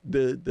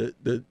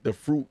the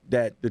fruit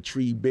that the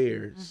tree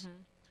bears.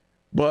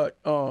 But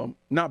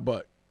not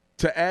but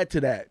to add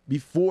to that,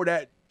 before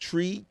that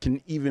tree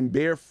can even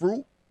bear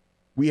fruit,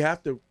 we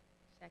have to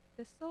Check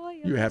the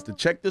soil. you have to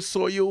check the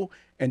soil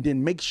and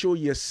then make sure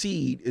your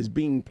seed is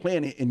being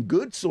planted in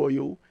good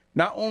soil.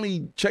 Not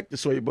only check the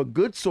soil, but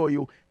good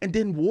soil, and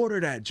then water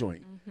that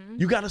joint.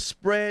 You got to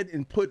spread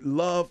and put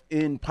love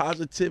and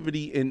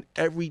positivity in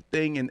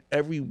everything and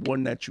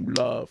everyone that you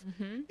love.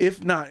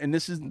 If not, and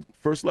this is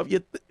first love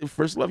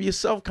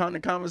yourself kind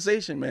of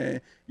conversation,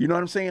 man. You know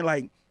what I'm saying?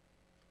 Like,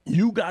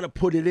 you got to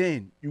put it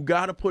in. You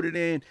got to put it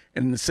in.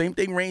 And the same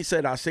thing Rain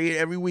said, I say it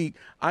every week.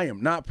 I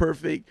am not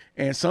perfect.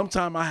 And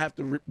sometimes I have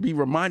to be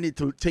reminded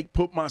to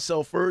put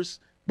myself first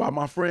by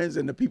my friends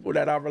and the people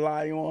that I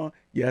rely on.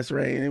 Yes,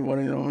 Rain, one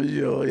of them is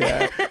you.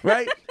 Yeah,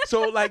 right?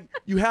 So, like,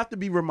 you have to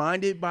be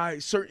reminded by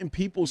certain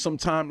people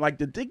sometime, like,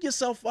 to dig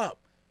yourself up.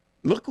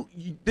 Look,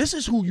 this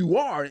is who you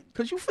are,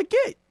 because you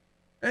forget.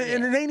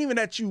 And it ain't even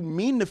that you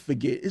mean to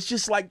forget. It's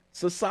just like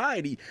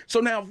society.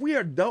 So now if we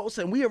are adults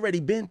and we already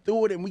been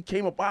through it and we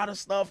came up out of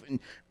stuff and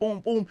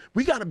boom, boom,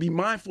 we got to be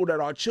mindful that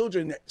our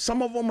children,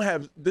 some of them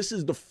this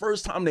is the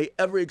first time they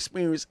ever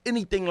experienced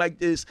anything like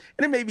this.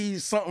 And it may be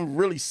something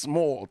really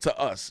small to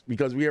us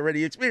because we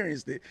already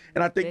experienced it.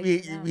 And I think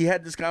we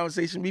had this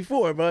conversation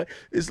before, but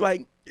it's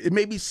like, it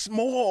may be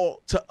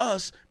small to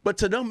us, but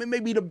to them, it may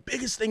be the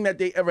biggest thing that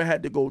they ever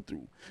had to go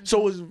through.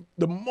 So it's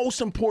the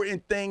most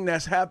important thing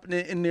that's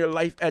happening in their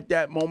life at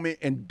that moment,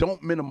 and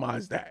don't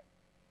minimize that.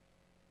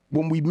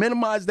 When we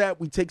minimize that,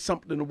 we take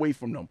something away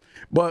from them.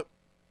 But,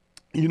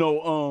 you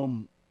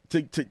know,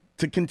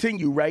 to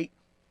continue, right?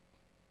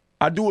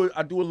 I do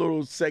a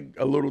little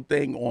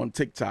thing on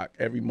TikTok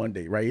every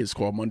Monday, right? It's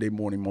called Monday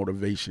Morning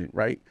Motivation,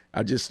 right?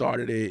 I just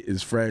started it.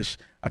 It's fresh.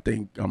 I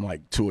think I'm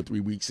like 2 or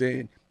 3 weeks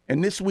in.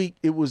 And this week,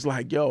 it was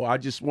like, yo, I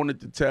just wanted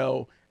to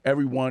tell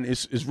everyone,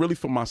 it's really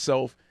for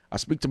myself. I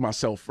speak to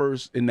myself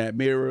first in that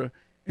mirror,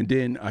 and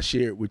then I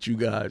share it with you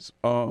guys.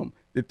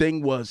 The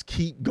thing was,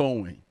 keep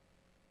going.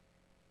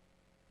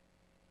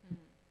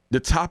 The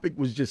topic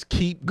was just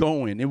keep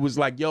going. It was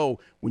like, yo,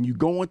 when you're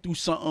going through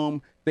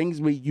something,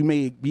 you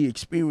may be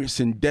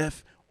experiencing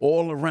death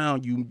all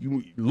around you.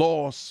 You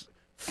loss,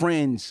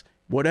 friends,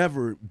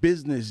 whatever,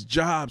 business,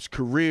 jobs,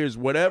 careers,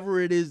 whatever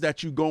it is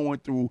that you're going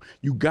through,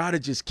 you got to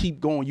just keep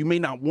going. You may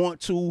not want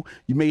to.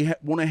 You may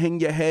want to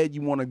hang your head.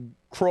 You want to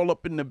crawl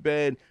up in the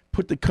bed,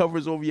 put the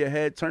covers over your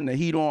head, turn the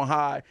heat on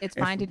high. It's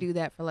fine to do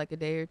that for like a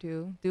day or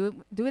two. Do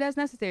it as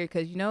necessary,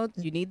 because, you know,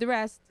 you need the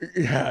rest.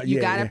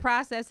 You got to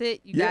process it.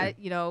 You got to,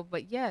 you know,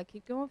 but yeah,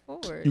 keep going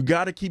forward. You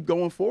got to keep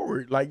going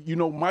forward. Like, you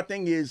know, my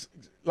thing is,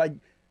 like,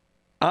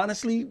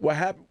 honestly, what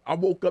happened, I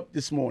woke up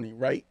this morning,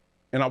 right?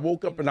 And I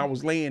woke up and I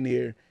was laying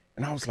there.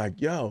 And I was like,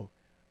 yo,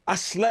 I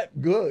slept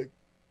good,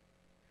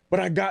 but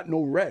I got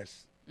no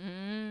rest.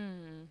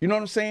 You know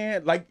what I'm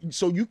saying? Like,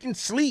 so you can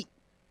sleep,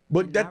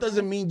 but that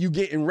doesn't mean you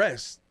getting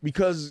rest,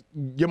 because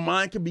your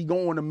mind can be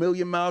going a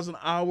million miles an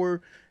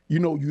hour. You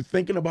know, you're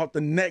thinking about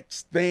the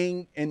next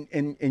thing,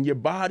 and your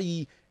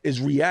body is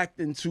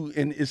reacting to,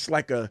 and it's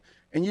like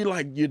and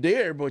you're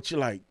there, but you're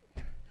like,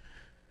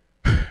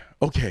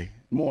 okay,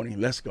 morning,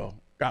 let's go.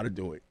 Got to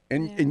do it.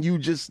 And you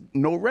just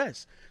no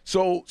rest.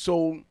 So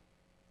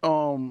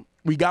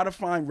we got to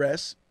find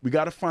rest. We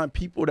got to find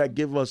people that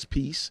give us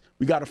peace.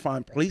 We got to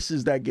find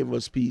places that give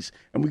us peace.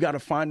 And we got to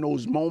find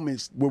those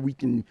moments where we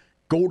can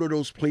go to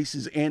those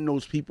places and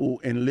those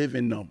people and live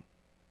in them.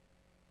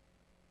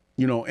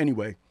 You know,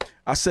 anyway,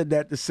 I said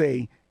that to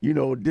say, you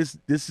know, this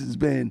has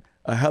been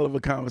a hell of a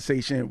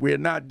conversation. We're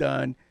not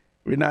done.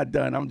 We're not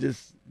done. I'm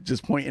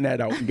just pointing that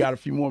out. We got a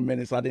few more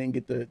minutes. I didn't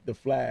get the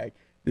flag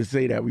to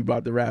say that we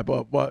about to wrap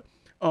up. But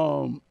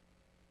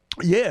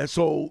yeah,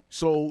 so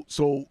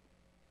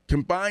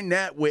combine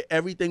that with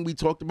everything we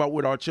talked about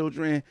with our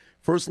children.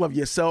 First, love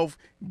yourself.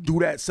 Do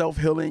that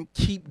self-healing.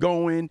 Keep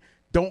going.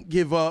 Don't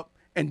give up.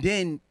 And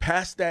then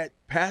pass that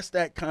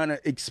kind of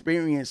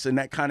experience and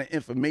that kind of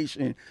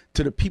information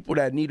to the people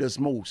that need us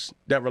most,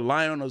 that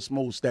rely on us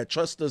most, that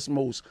trust us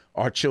most,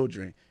 our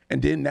children.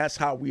 And then that's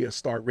how we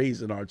start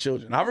raising our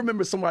children. I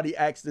remember somebody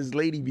asked this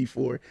lady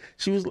before.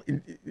 She was,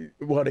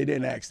 well, they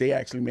didn't ask. They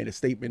actually made a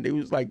statement. They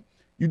was like,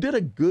 you did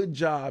a good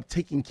job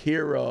taking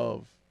care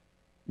of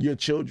your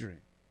children.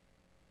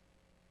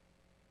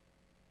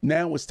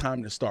 Now it's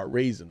time to start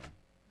raising them.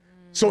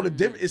 So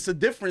it's a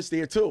difference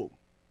there too.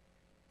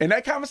 And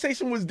that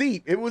conversation was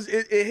deep. It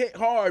hit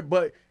hard,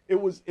 but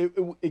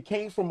it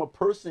came from a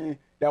person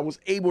that was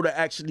able to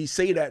actually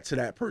say that to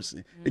that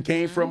person. It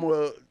came from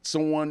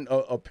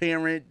a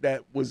parent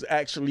that was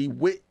actually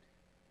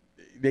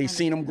they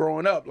seen them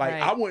growing up. Like,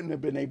 I wouldn't have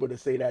been able to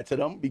say that to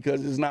them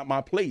because it's not my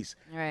place.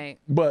 Right.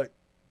 But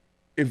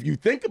if you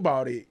think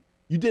about it,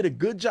 you did a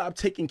good job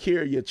taking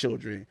care of your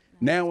children.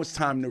 Now it's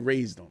time to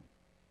raise them.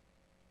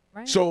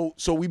 Right. So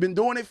we've been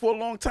doing it for a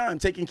long time,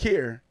 taking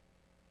care.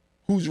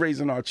 Who's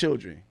raising our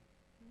children?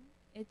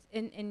 It's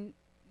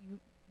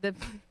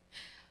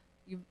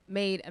you've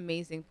made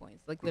amazing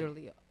points. Like,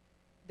 literally,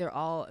 they're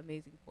all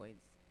amazing points.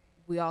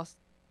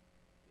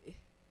 If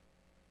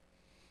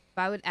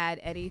I would add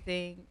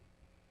anything,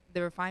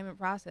 the refinement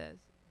process.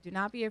 do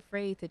not be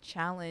afraid to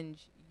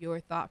challenge your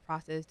thought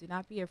process. Do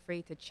not be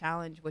afraid to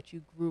challenge what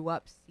you grew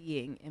up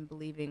seeing and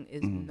believing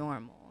is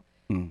normal.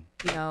 Mm.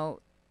 You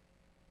know,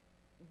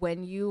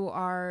 when you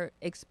are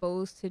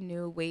exposed to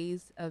new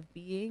ways of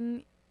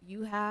being,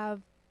 you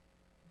have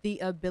the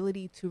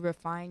ability to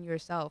refine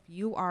yourself.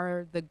 You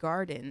are the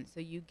garden, so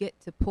you get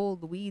to pull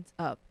the weeds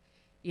up.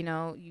 You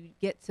know, you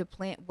get to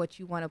plant what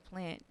you want to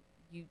plant.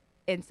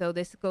 And so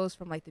this goes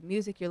from like the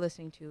music you're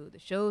listening to, the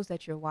shows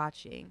that you're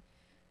watching.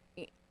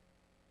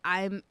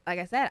 I'm like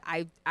I said,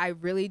 I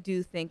really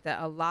do think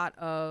that a lot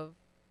of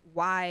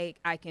why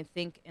I can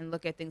think and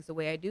look at things the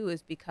way I do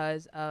is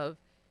because of,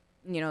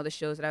 you know, the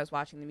shows that I was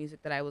watching, the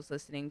music that I was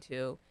listening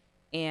to,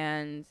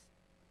 and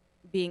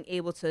being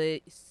able to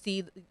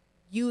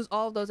use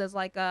all of those as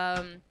like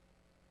you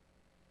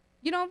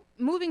know,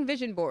 moving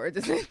vision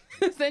boards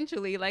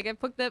essentially. Like I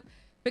picked up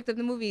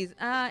the movies.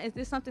 Is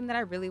this something that I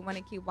really want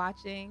to keep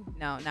watching?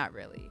 No, not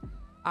really.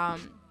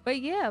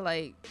 But yeah,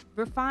 like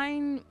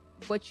refine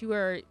what you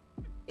are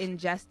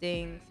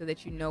ingesting so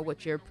that you know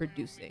what you're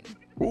producing.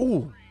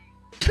 Ooh.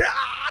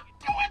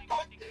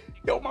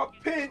 Yo, my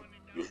pen.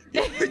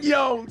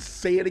 Yo,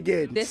 say it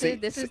again. This is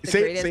the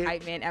greatest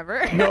hype man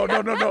ever. No.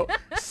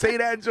 Say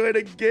that joint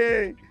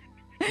again.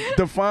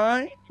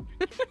 Define.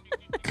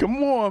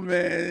 Come on,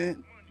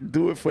 man.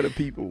 Do it for the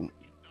people.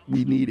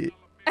 We need it.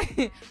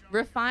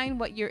 Refine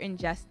what you're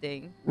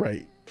ingesting.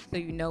 Right. So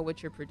you know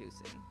what you're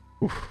producing.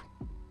 Oof.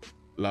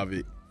 Love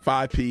it.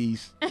 5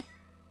 P's.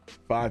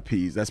 5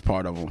 P's. That's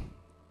part of them.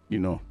 You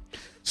know.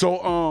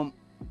 So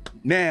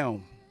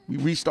now we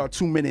reached our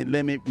 2-minute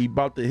limit. We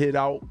about to hit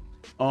out.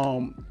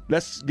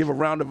 Let's give a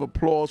round of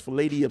applause for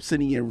Lady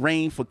Obsidian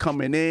Rain for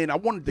coming in. I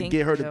wanted to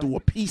get her to do a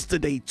piece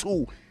today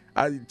too.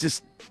 I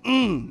just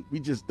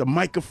the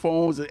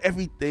microphones and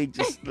everything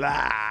just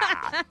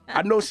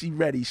I know she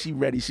ready. She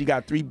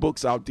got 3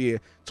 books out there.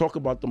 Talk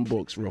about them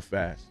books real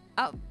fast.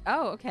 Oh,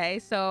 okay.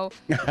 So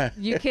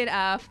you could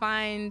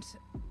find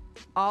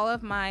all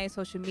of my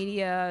social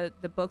media,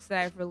 the books that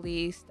I've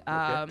released,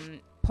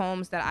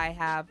 poems that I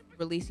have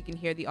released. You can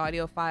hear the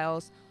audio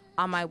files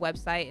on my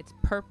website. It's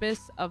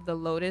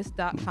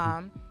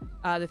purposeofthelotus.com.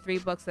 The 3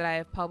 books that I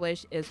have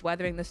published is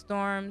Weathering the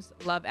Storms,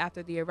 Love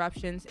After the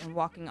Eruptions, and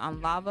Walking on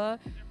Lava.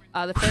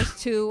 The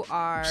first 2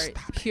 are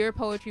pure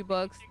poetry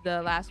books.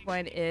 The last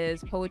one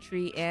is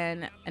poetry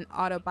and an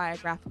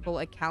autobiographical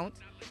account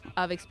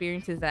of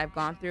experiences that I've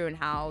gone through and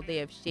how they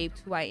have shaped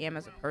who I am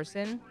as a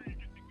person.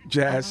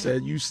 Jazz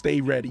said, you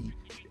stay ready.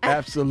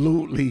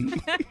 Absolutely.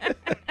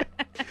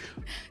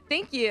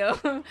 Thank you.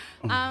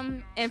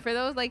 And for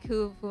those like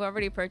who've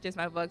already purchased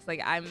my books,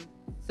 like I'm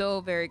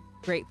so very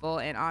grateful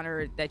and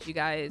honored that you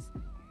guys,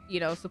 you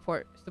know,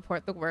 support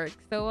the work.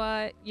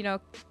 So you know,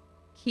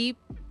 keep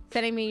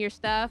sending me your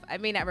stuff. I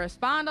may not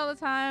respond all the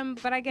time,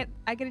 but I get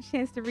a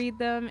chance to read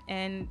them,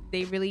 and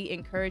they really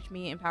encourage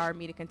me, empower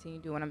me to continue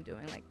doing what I'm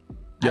doing. Like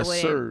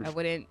yes, I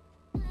wouldn't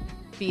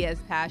be as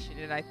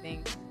passionate, I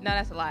think. No,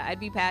 that's a lie. I'd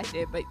be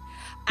passionate, but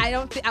I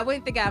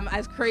wouldn't think I'm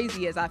as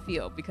crazy as I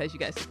feel because you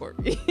guys support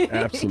me.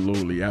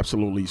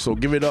 Absolutely. So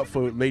give it up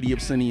for Lady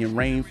Obsidian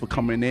Rain for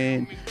coming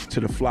in to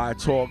the Fly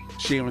Talk,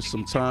 sharing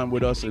some time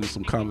with us and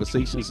some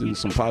conversations and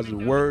some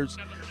positive words.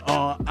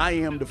 I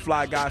am the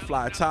Fly Guy,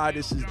 Fly Ty.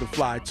 This is the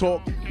Fly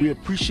Talk. We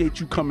appreciate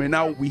you coming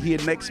out. We here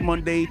next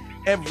Monday,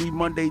 every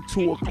Monday,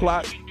 2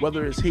 o'clock,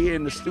 whether it's here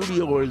in the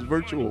studio or it's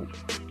virtual.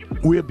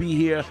 We'll be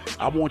here.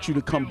 I want you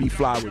to come be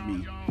fly with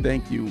me.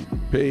 Thank you.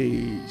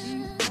 Peace.